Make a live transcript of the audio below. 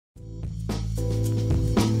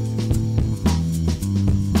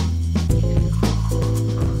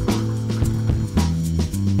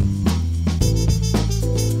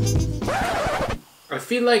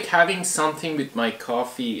feel like having something with my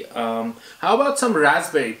coffee. How about some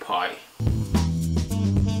Raspberry Pi?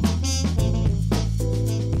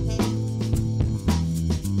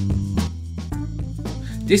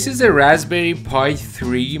 This is a Raspberry Pi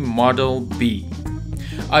 3 Model B.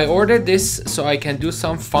 I ordered this so I can do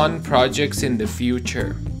some fun projects in the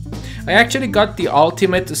future. I actually got the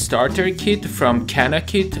ultimate starter kit from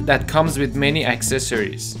CanaKit that comes with many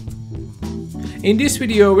accessories. In this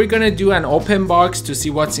video, we're gonna do an open box to see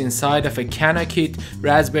what's inside of a CanaKit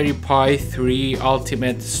Raspberry Pi 3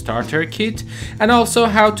 Ultimate Starter Kit, and also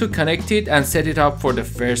how to connect it and set it up for the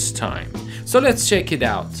first time. So let's check it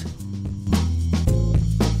out.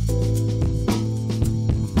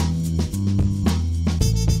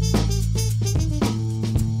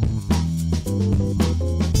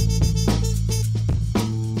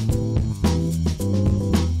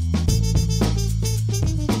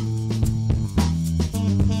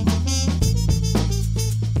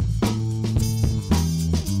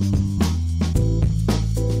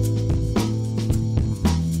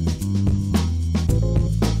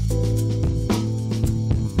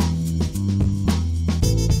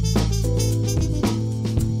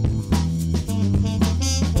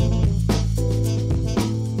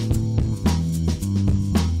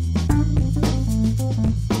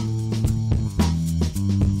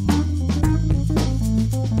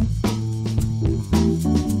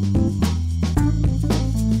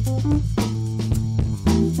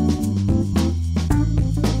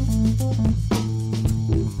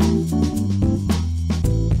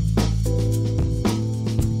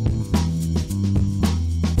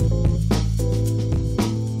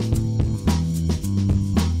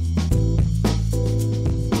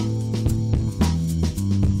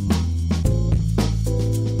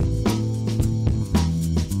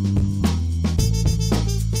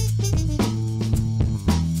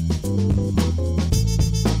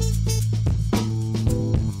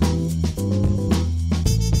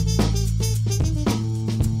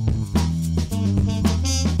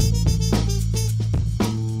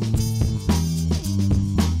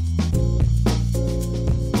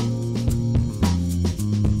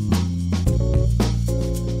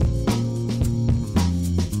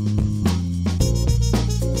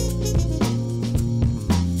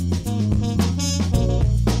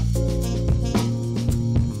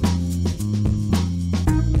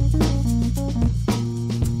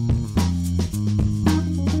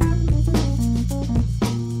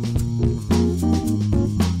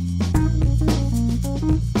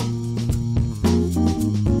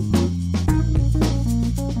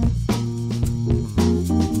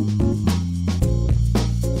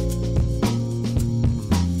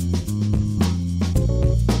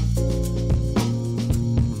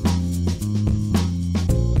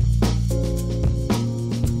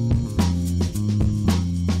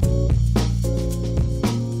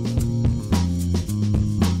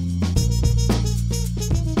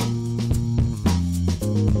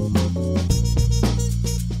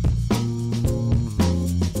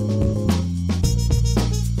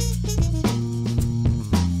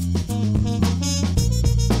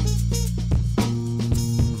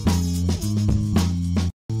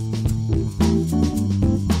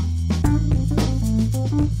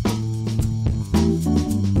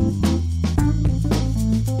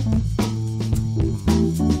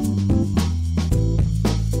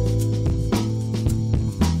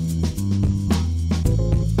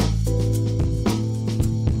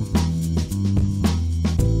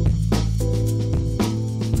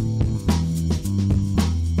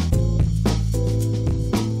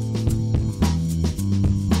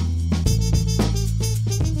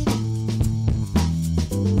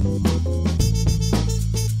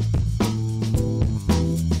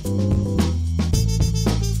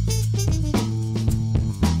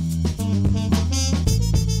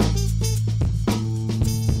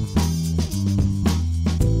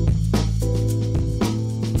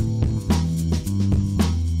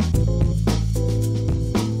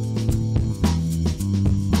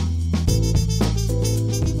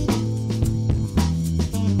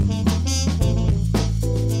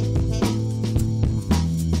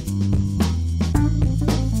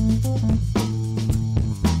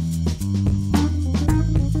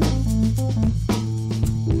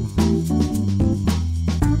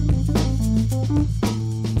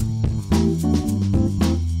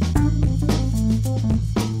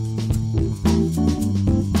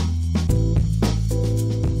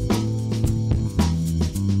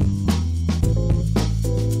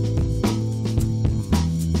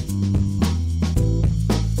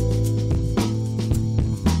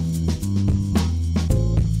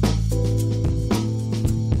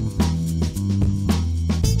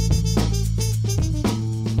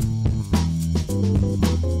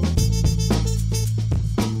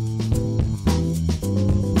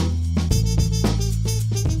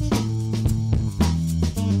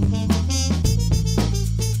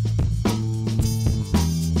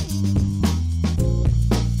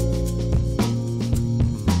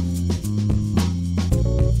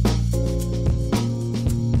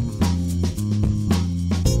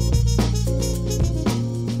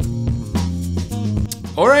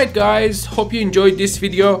 Alright guys, hope you enjoyed this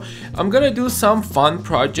video. I'm gonna do some fun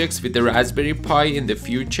projects with the Raspberry Pi in the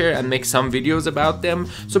future and make some videos about them.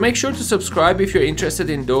 So make sure to subscribe if you're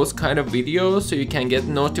interested in those kind of videos so you can get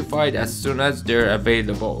notified as soon as they're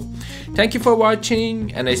available. Thank you for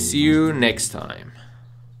watching and I see you next time.